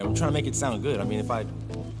I'm trying to make it sound good. I mean, if I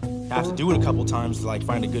have to do it a couple times to like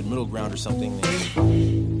find a good middle ground or something, then...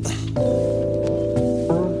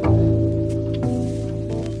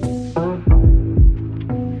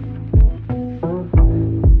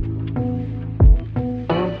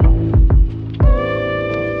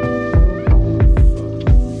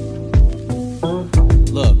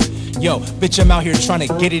 Yo, bitch, I'm out here trying to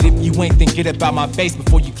get it. If you ain't, then get about my face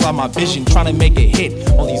before you cloud my vision. Trying to make a hit.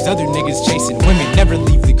 All these other niggas chasing women, never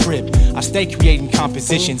leave the crib. I stay creating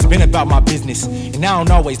compositions, been about my business. And I don't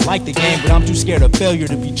always like the game, but I'm too scared of failure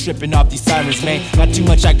to be tripping off these sirens, man. Got too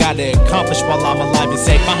much I gotta accomplish while I'm alive and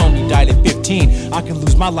safe. My homie died at 15. I can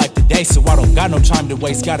lose my life today, so I don't got no time to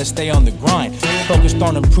waste. Gotta stay on the grind. Focused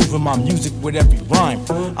on improving my music with every rhyme.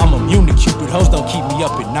 I'm immune to Cupid, hoes don't keep me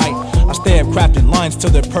up at night. I stay up crafting lines till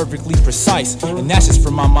they're perfectly precise. And that's just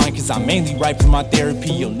for my mind, cause I mainly write for my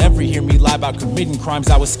therapy. You'll never hear me lie about committing crimes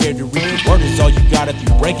I was scared to read. The word is all you got. If you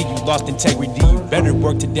break it, you lost integrity. You better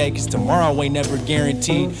work today, cause tomorrow ain't never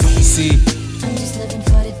guaranteed. You see, I'm just living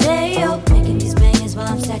for the day, yo. Making these bangers while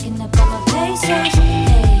I'm stacking up all my pesos.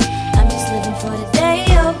 Hey, I'm just living for the day,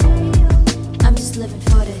 yo. I'm just living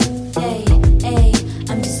for the day, hey.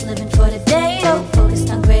 I'm just living for the day, yo. Focused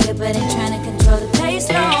on greater, but ain't trying to control the pace,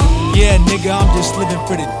 no. Yeah, nigga, I'm just living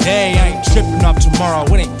for the day. I ain't tripping off tomorrow,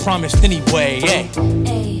 it ain't promised anyway. Hey,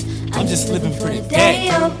 I'm just living for the day.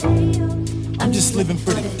 I'm just living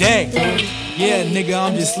for the day. Yeah, nigga,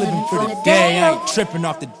 I'm just living for the day. I ain't tripping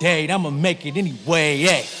off the date, I'ma make it anyway.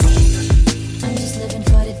 Hey, I'm just living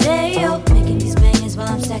for the day, yo. Making these bangers while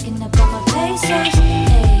I'm stacking up all my pesos.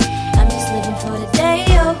 Hey, I'm just living for the day,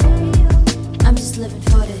 yo. I'm just living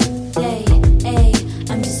for the day, hey.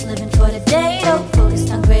 I'm just living for the day, yo.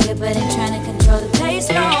 Focused on greater, but ain't trying to control the pace,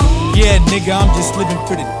 no. yeah, nigga, I'm just living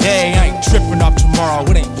for the day. I ain't tripping off tomorrow,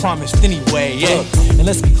 it ain't promised anyway. Yeah. And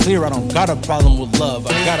let's be clear, I don't got a problem with love.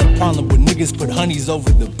 I got a problem with niggas put honeys over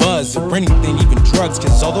the buzz or anything, even drugs,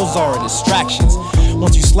 cause all those are distractions.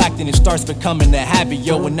 Once you slack, then it starts becoming a habit,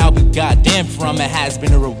 yo. And I'll be goddamn for I'm a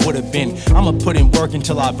has-been or a would've been. I'ma put in work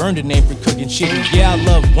until I've earned a name for cooking shit. And yeah, I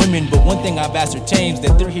love women, but one thing I've ascertained is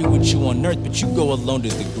that they're here with you on earth, but you go alone to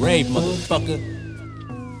the grave, motherfucker.